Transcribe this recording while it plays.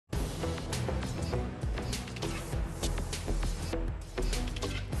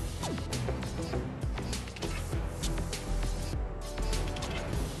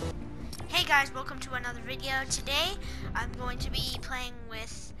guys, welcome to another video. Today I'm going to be playing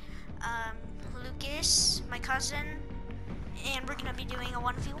with Lucas, my cousin, and we're going to be doing a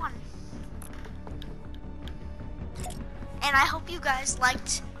 1v1. And I hope you guys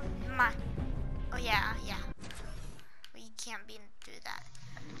liked my... Oh yeah. We can't do that.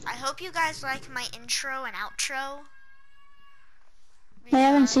 I hope you guys like my intro and outro. I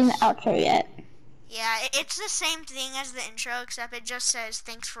haven't seen the outro yet. Yeah, it's the same thing as the intro, except it just says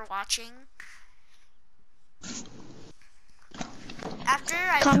thanks for watching.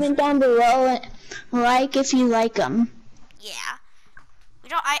 Comment down below and like if you like them. Yeah.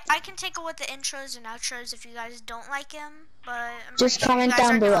 I can take a look at the intros and outros if you guys don't like them, but I'm just pretty comment sure you guys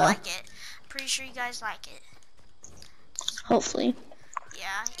down are below. gonna like it. Pretty sure you guys like it. Hopefully.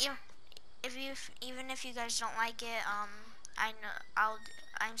 Yeah. Even if you guys don't like it, I know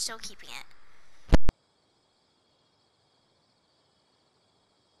I'm still keeping it.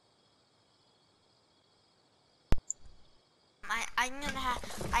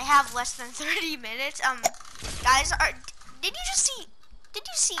 I have less than 30 minutes. Guys, did you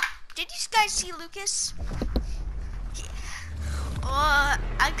guys see Lucas?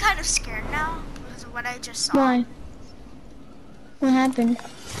 I'm kind of scared now because of what I just saw. Why? What happened?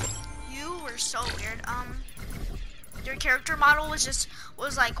 You were so weird. Your character model was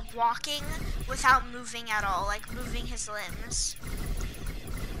like walking without moving at all, like moving his limbs.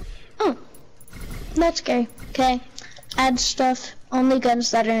 Oh, that's scary. Okay, add stuff. Only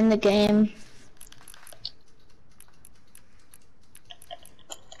guns that are in the game.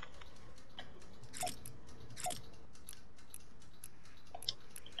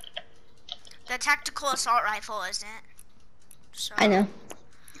 The tactical assault rifle, isn't it? So, I know.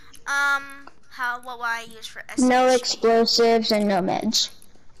 what will I use for SH? No explosives and no meds.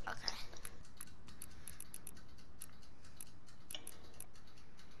 Okay.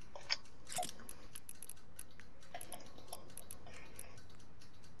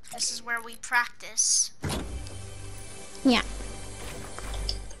 This is where we practice. Yeah.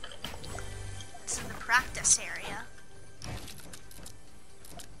 This is the practice area.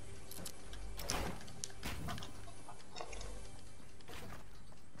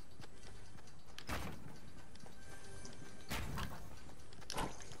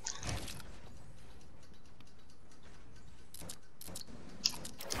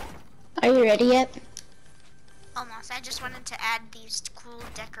 Are you ready yet? Almost. I just wanted to add these cool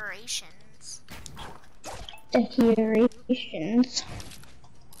decorations. Decorations.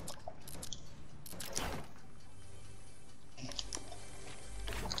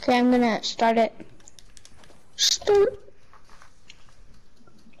 Okay, I'm gonna start it. Start.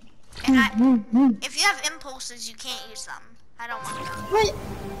 And if you have impulses, you can't use them. I don't want them. What?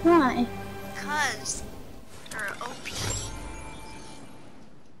 Why? Because they're OP.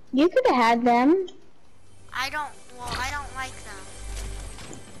 You could have had them. I don't like them.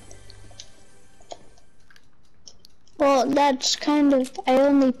 Well, that's kind of, I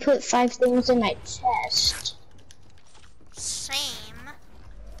only put 5 things in my chest. Same.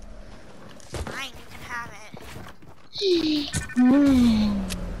 Fine, you can have it.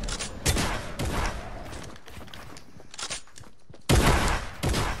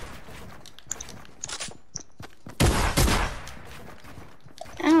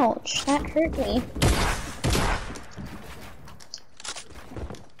 Ouch, that hurt me.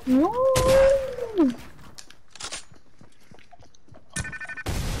 No.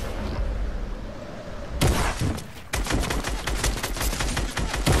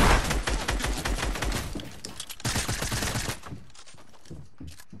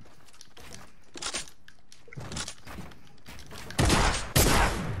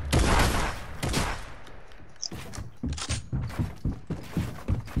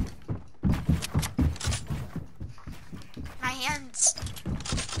 My hands.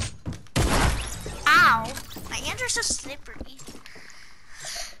 Ow! My hands are so slippery.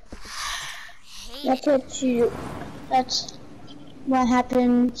 That's what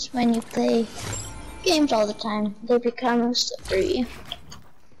happens when you play games all the time. They become slippery.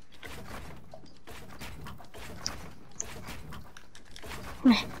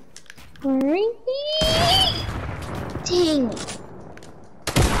 Dang.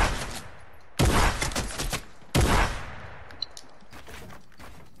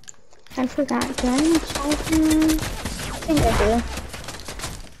 I forgot. Do I need shotgun? I think I do.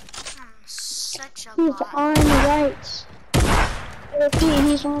 I'm such a He's bot. on rights. I repeat,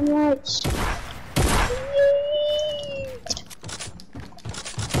 he's on rights.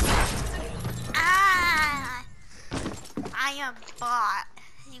 Ah! I am bot.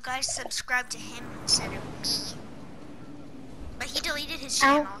 You guys subscribe to him instead of me. But he deleted his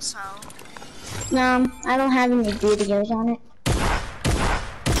channel, so No, I don't have any videos on it.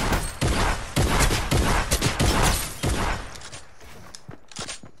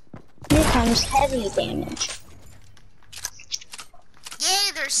 Here comes heavy damage.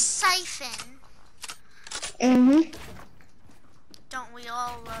 Yay, there's Siphon. Mm-hmm. Don't we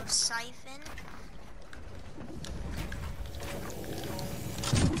all love Siphon?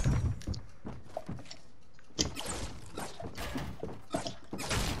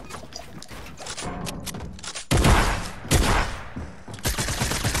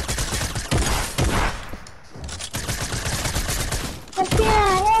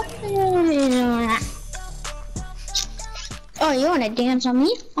 Oh, you want to dance on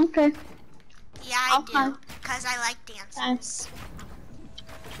me? Okay. Yeah, I Okay. do. Because I like dances.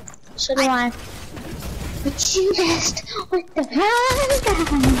 So do I. But you best with the wrong guy.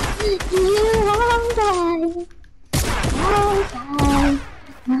 You wrong guy.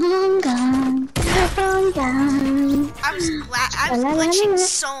 Wrong guy. Wrong guy. I was glitching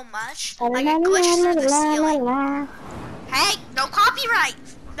so much. Like I glitched through the ceiling. Hey, no copyright.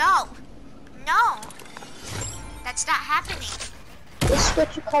 No. No. That's not happening. This is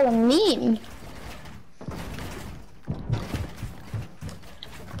what you call a meme.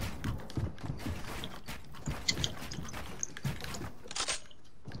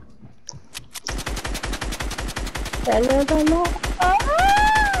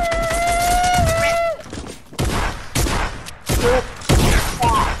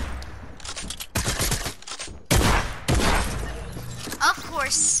 Of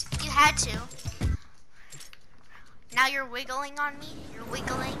course, you had to. Now you're wiggling on me? You're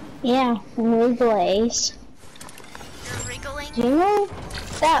wiggling? Yeah, Wiggles. You're wriggling? Do you know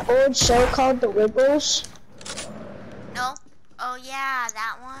that old show called The Wiggles? No? Oh yeah,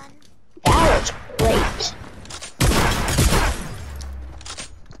 that one. That was great.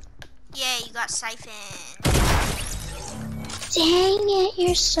 Yay, you got Siphon. Dang it, you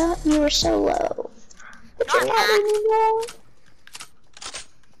were so low. But No, you're I'm not not. really low.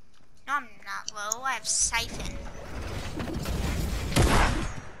 No, I'm not low. I have Siphon.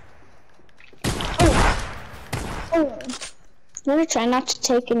 Oh. I'm gonna try not to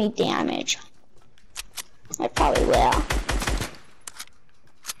take any damage. I probably will.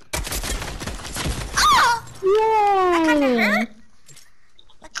 Oh! That kinda Yay! hurt?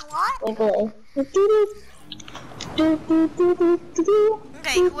 Like a lot? Wiggly.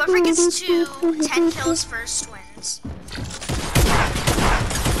 Okay, whoever gets to 10 kills first wins.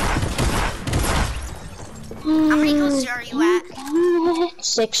 How many kills are you at?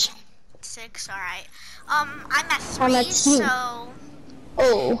 6. 6, alright. I'm at 3, I'm at 2. so...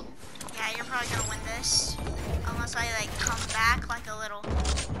 Oh. Yeah, you're probably gonna win this. Unless I, like, come back like a little...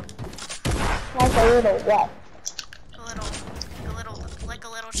 Like a little what? Like a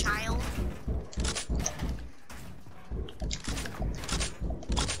little child.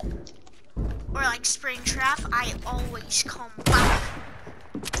 Or like Springtrap, I always come back.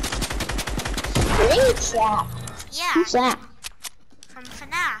 Springtrap? Yeah, Who's that? from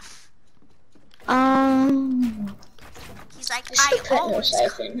FNAF. He's like, I always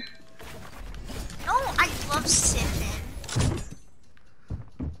come. No, I love Siphon.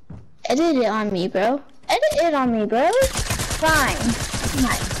 Edit it on me, bro. Edit it on me, bro. Fine. Oh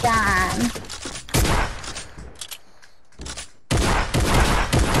my god.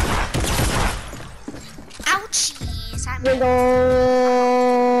 Ouchies, I'm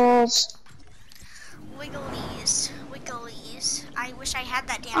Wiggles. Wigglies. I wish I had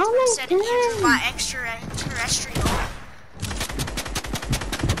that dance, Oh but my instead Andrew God. bought extraterrestrial.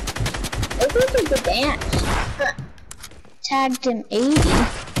 It was a good dance. Tagged him 80.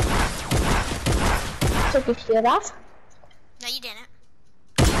 Took his shield off. No, you didn't.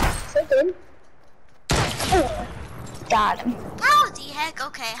 So good. Oh, got him. How the heck?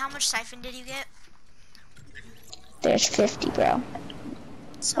 Okay, how much Siphon did you get? There's 50, bro.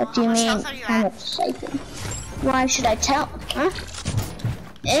 So What do how you much mean? health are you How at? much siphon? Why should I tell? Huh?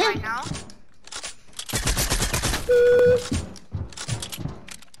 I know.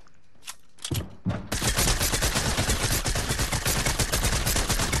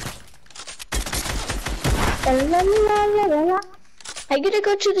 I get to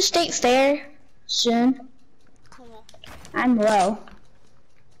go to the state fair soon. Cool. I'm low.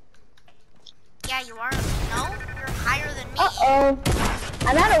 Yeah, you are. No, you're higher than me. Uh-oh.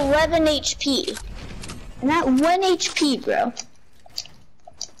 I'm at 11 HP. I'm at 1 HP, bro.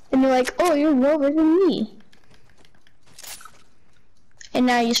 And you're like, oh, you're lower than me. And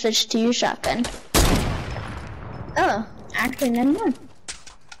now you switch to your shotgun. Oh, actually, never mind.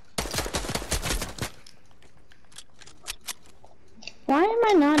 Why am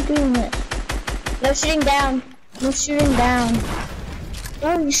I not doing this? No shooting down. No shooting down.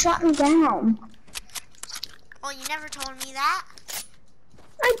 Oh, you shot me down. Well, you never told me that.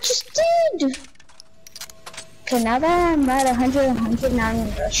 I just did. Okay, now that I'm at 100, now I'm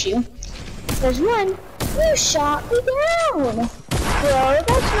gonna rush you. There's one. You shot me down. Bro,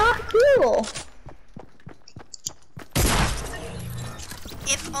 that's not cool.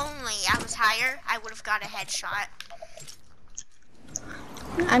 If only I was higher, I would have got a headshot.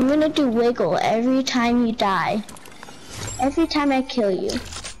 I'm gonna do wiggle every time you die. Every time I kill you.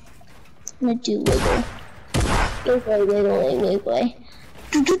 I'm gonna do wiggle. Wiggle, wiggle, wiggle.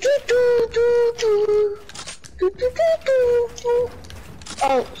 Do, do, do, do, do, do. Do, do, do, do, do.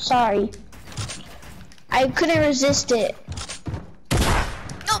 Oh, sorry. I couldn't resist it.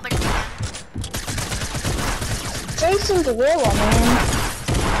 Nobody can. Jason's a real one, man.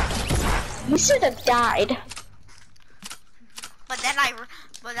 You should have died. But then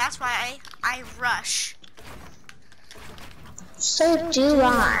but that's why I rush. So do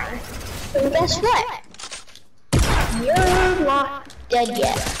I. And guess what? You're not dead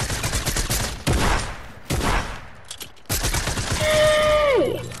yet.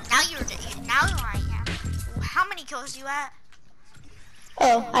 Now I am. How many kills you at?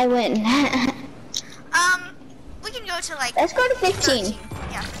 Oh, I win. We can go to like. Let's go to 15. 13.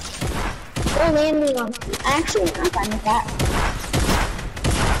 Yeah, 15. We're landing on. Actually, I'm fine with that.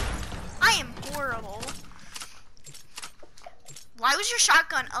 I am horrible. Why was your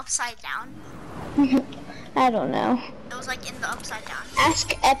shotgun upside down? I don't know. It was like in the upside down.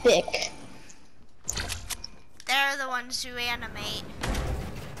 Ask Epic. They're the ones who animate.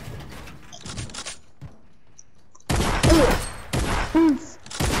 Oof.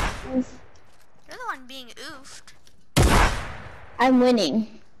 You're the one being oofed. I'm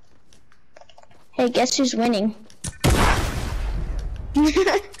winning. Hey, guess who's winning? I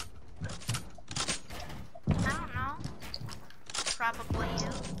don't know. Probably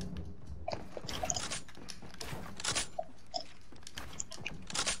you.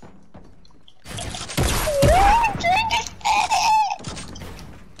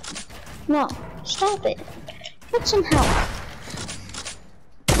 No, stop it. Get some help.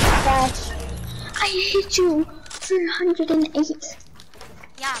 Gosh, I hit you for 108.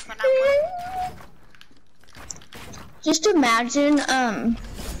 Yeah, but I won. Just imagine,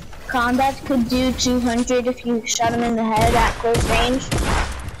 combat could do 200 if you shot him in the head at close range.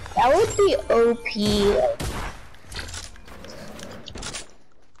 That would be OP.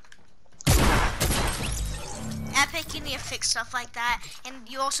 Epic, you need to fix stuff like that, and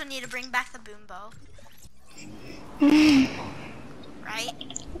you also need to bring back the boom bow. Right?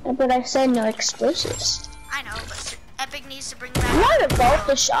 But I said no explosives. I know, but Epic needs to bring back. Not about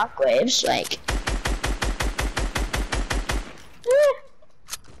the shockwaves, like.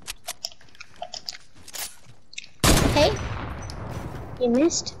 Hey, you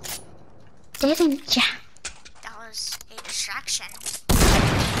missed, didn't ya? That was a distraction.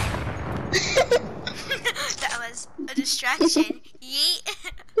 That was a distraction. Yeet.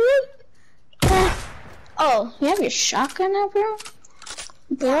 Oh, you have your shotgun now, bro?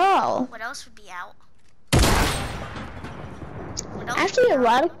 Bro. What else would be out? What else Actually, would a be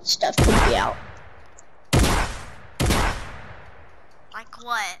lot of stuff could be out. Like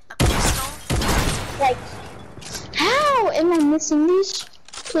what? A pistol? Like, how am I missing these?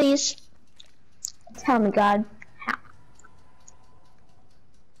 Please. Tell me, God. How?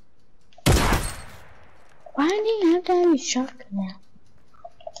 Why do you have to have your shotgun now?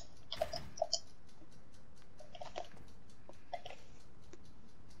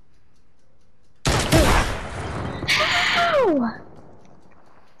 How?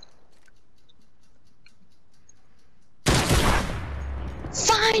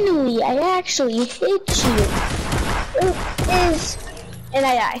 Finally, I actually hit you. It is, and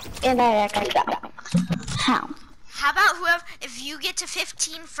I die, and I actually die. How? How about whoever, if you get to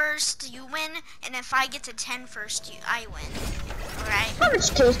 15 first, you win, and if I get to 10 first, I win. Alright? How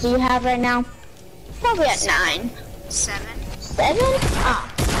much kills do you have right now? Probably at 9. 7. 7? Oh.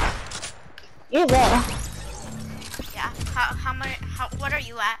 You're low. Yeah. What are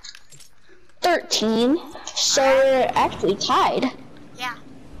you at? 13. So we're actually tied. Yeah.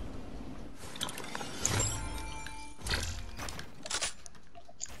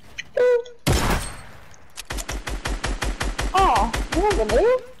 Oh, you have a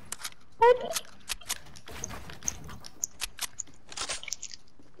move? What?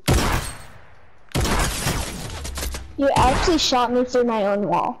 You actually shot me through my own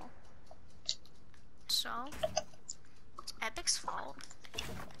wall. So, it's Epic's fault.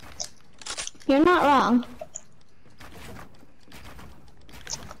 You're not wrong.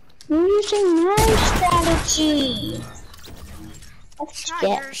 You're using my strategy. It's not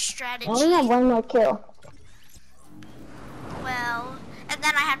your strategy. I only have one more kill. Well, and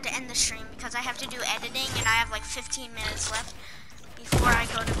then I have to end the stream because I have to do editing and I have like 15 minutes left before I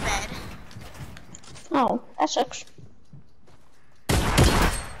go to bed. Oh, that sucks.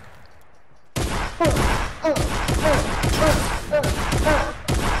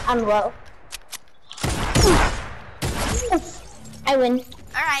 I'm low. I win.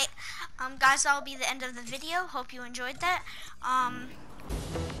 Alright, guys, that'll be the end of the video. Hope you enjoyed that.